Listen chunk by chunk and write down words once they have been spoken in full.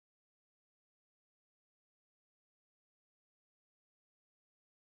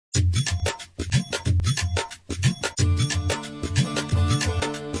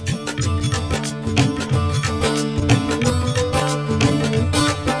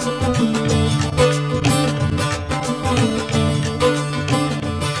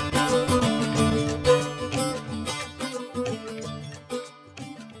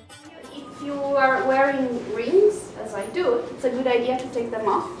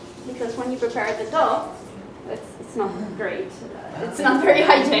because when you prepare the dough, it's not great. It's not very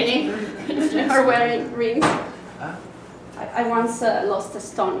hygienic if you are wearing rings. I once lost a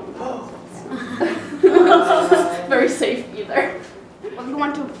stone. Very safe either. Well, you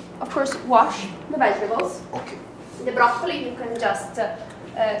want to, of course, wash the vegetables. Okay. The broccoli, you can just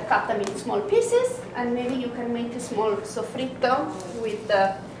cut them in small pieces, and maybe you can make a small soffritto with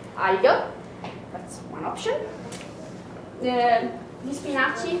aglio. That's one option. The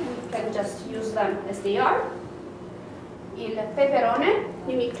spinaci, you can just use them as they are. Il peperone,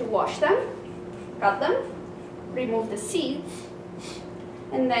 you need to wash them, cut them, remove the seeds,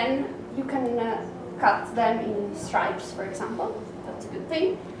 and then you can cut them in stripes, for example. That's a good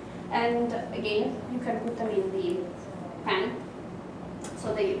thing. And again, you can put them in the pan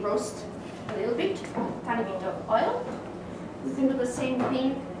so they roast a little bit, tiny bit of oil. You can do the same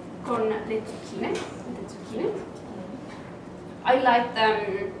thing con le zucchine. I like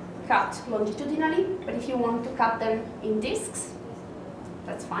them cut longitudinally, but if you want to cut them in discs,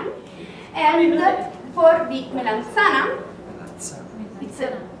 that's fine. And for the melanzana, it's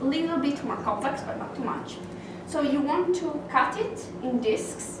a little bit more complex, but not too much. So you want to cut it in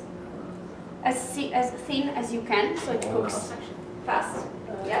discs as thin as you can, so it cooks fast.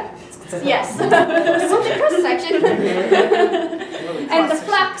 Yeah? Yes. So the cross section. And the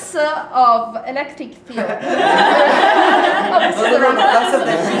flux of electric field.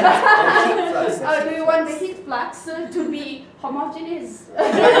 Oh, do you want the heat flux to be homogeneous?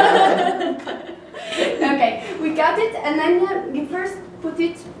 Okay, we cut it, and then you first put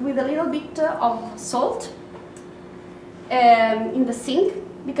it with a little bit of salt in the sink,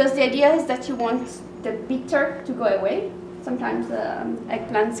 because the idea is that you want the bitter to go away. Sometimes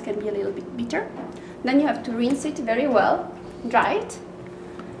eggplants can be a little bit bitter. Then you have to rinse it very well, dry it,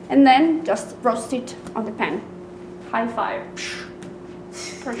 and then just roast it on the pan. High fire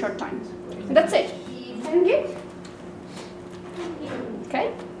for a short time. And that's it. I funghi.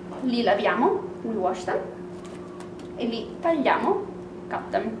 Ok, li laviamo, we wash them, e li tagliamo,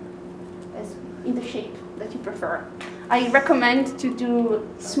 cut them as in the shape that you prefer. I recommend to do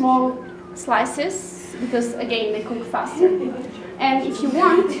small slices because, again, they cook faster. And if you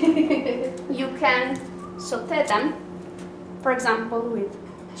want, you can sauté them, for example, with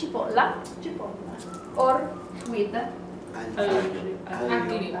cipolla, or with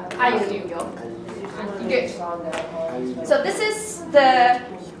aglio. Good. So this is the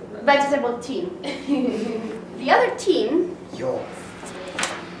vegetable team. The other team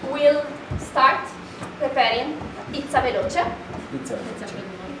will start preparing pizza veloce.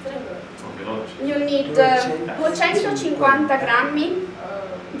 You need 250 grammi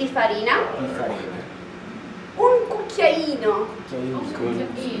di farina, un cucchiaino.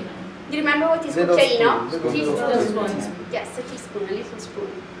 Do you remember what is cucchiaino? Teaspoon. Yes, a teaspoon, a little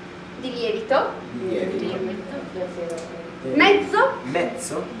spoon. Di lievito.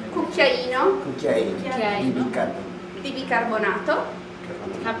 Mezzo cucchiaino di bicarbonato.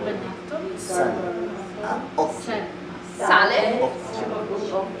 Sale.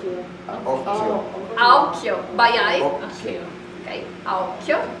 A occhio, by eye. Okay, a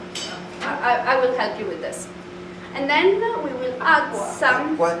occhio. I will help you with this. And then we will add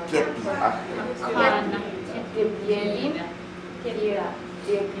some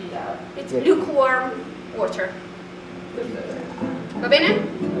it's lukewarm water. Va bene?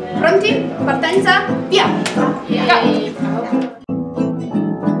 Pronti? Partenza? Via! Go!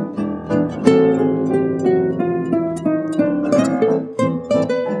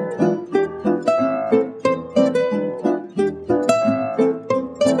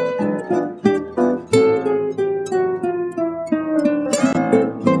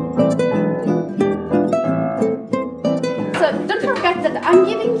 I'm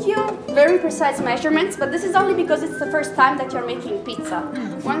giving you very precise measurements, but this is only because it's the first time that you're making pizza.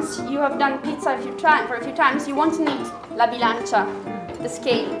 Once you have done pizza for a few times, you won't need la bilancia, the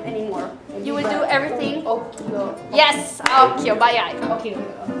scale, anymore. You will do everything. Occhio. Yes, occhio, by eye. Okay.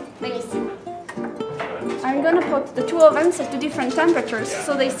 Benissimo. I'm gonna put the two ovens at two different temperatures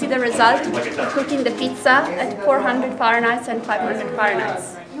so they see the result of cooking the pizza at 400 Fahrenheit and 500 Fahrenheit.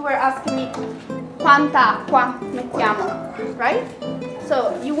 You were asking me quanta acqua mettiamo, right?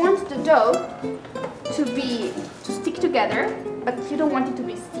 So you want the dough to stick together, but you don't want it to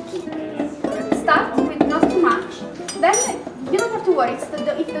be sticky. Start with not too much. Then you don't have to worry. If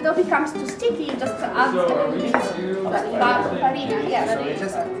the dough becomes too sticky, you just add a little bit of farina. Yes.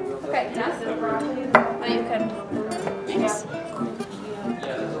 Okay. Now you can mix.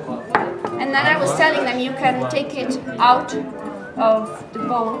 And then I was telling them you can take it out of the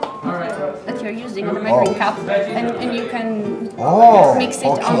bowl that you're using, the measuring cup, and you can mix it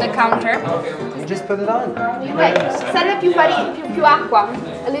on the counter. You just put it on. Okay, serve più acqua,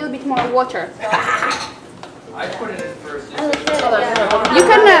 a little bit more water. I put it in first.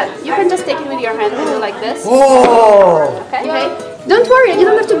 You can just take it with your hand and do like this. Oh! Okay. Don't worry, you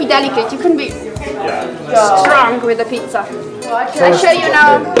don't have to be delicate. You can be strong with the pizza. I'll show you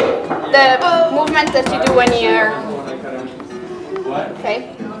now the movement that you do when you're.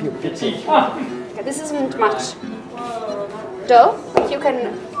 Okay. Okay, this isn't much dough. You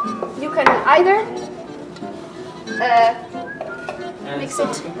can either mix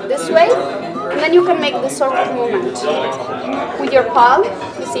it this way, and then you can make this sort of movement with your palm.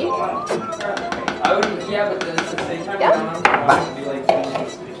 You see? Yeah, but then it's the same time. Yeah.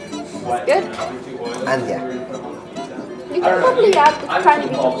 That's good. And yeah. You can probably add a tiny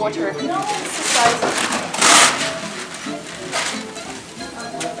bit of water.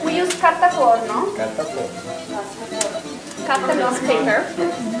 We use carta forno. Carta means paper.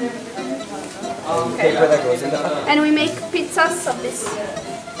 Okay. And we make pizzas of this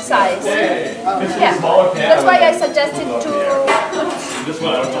size. Yeah. That's why I suggested to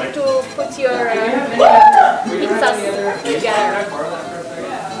put your pizzas together,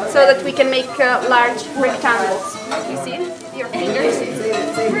 so that we can make large rectangles. You see? Your fingers.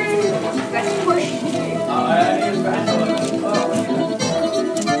 Let's push.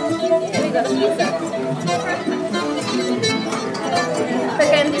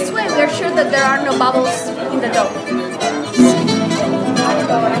 Again, this way we are sure that there are no bubbles in the dough.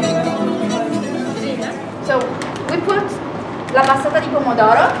 So we put la passata di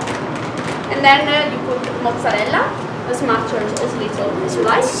pomodoro, and then you put mozzarella, as much or as little as you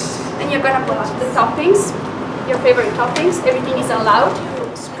like, and you're gonna put the toppings, your favorite toppings. Everything is allowed.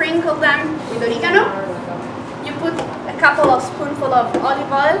 Sprinkle them with oregano. You put a couple of spoonfuls of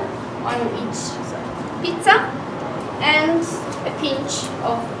olive oil on each pizza, and a pinch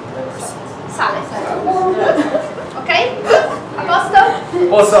of sale. Okay? A posto?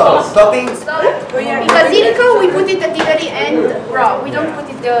 Also, toppings. The basilico, we put it at the very end raw. We don't put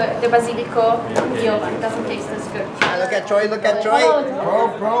it the basilico in the oven. It doesn't taste as good. Look at Troy, look at Troy.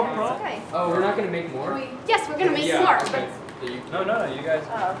 Pro. Okay. Oh, we're not gonna make more? Yes, we're gonna make more. But No, you guys.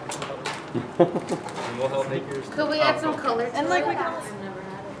 We'll help make yours. could we add some color? And like we got.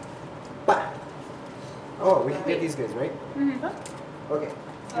 Oh, we can get these guys, right? Mm-hmm. Okay.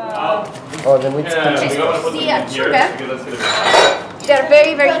 Oh, then we can The sugar, they're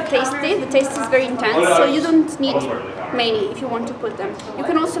very, very tasty. The taste is very intense, so you don't need many if you want to put them. You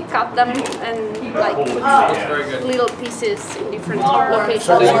can also cut them and like put little pieces in different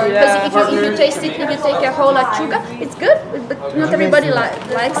locations. Because if you taste it, if you take a whole acciuga, it's good, but not everybody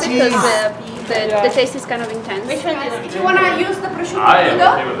likes it because the taste is kind of intense. If you want to use the prosciutto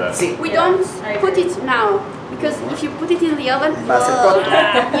crudo, we don't put it now. Because if you put it in the oven,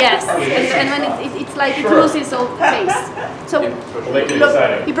 yes, and when it's like it loses all the taste. So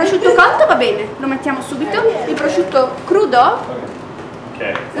il prosciutto cotto va bene, lo mettiamo subito. Il prosciutto crudo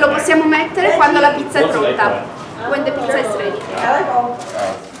lo possiamo mettere quando la pizza è pronta. When the pizza is ready.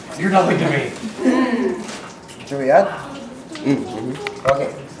 You're nothing to me. Should we add?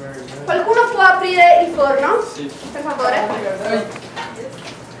 Okay. Qualcuno può aprire il forno? Per favore.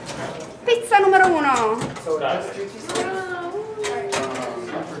 Pizza numero 1. Va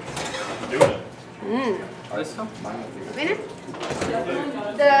bene?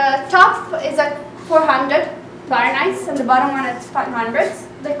 The top is at 400 Fahrenheit and the bottom one at 500.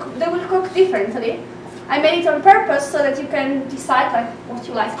 They will cook differently. I made it on purpose so that you can decide like what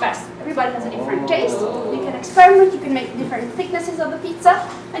you like best. Everybody has a different taste. You can experiment, you can make different thicknesses of the pizza,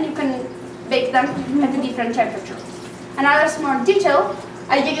 and you can bake them at a different temperature. Another small detail,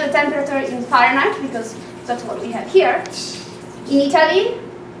 I give you the temperature in Fahrenheit because that's what we have here. In Italy,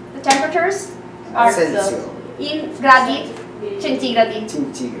 the temperatures are in gradi centigradi.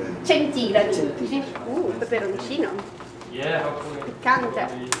 Centigradi. Peperoncino. Piccante.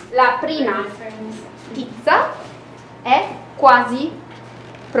 La prima pizza è quasi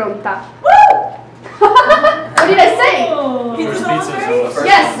pronta. What did I say? First pizza is the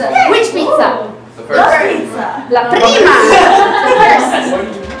Yes. Which pizza? The first pizza. La prima. The first.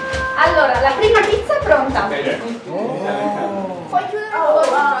 Allora, la prima pizza è pronta. Puoi chiudere il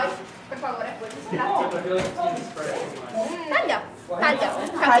forno, per favore? Grazie. Taglia.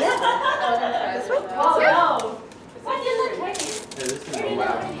 This way?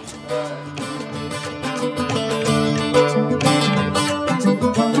 Yeah.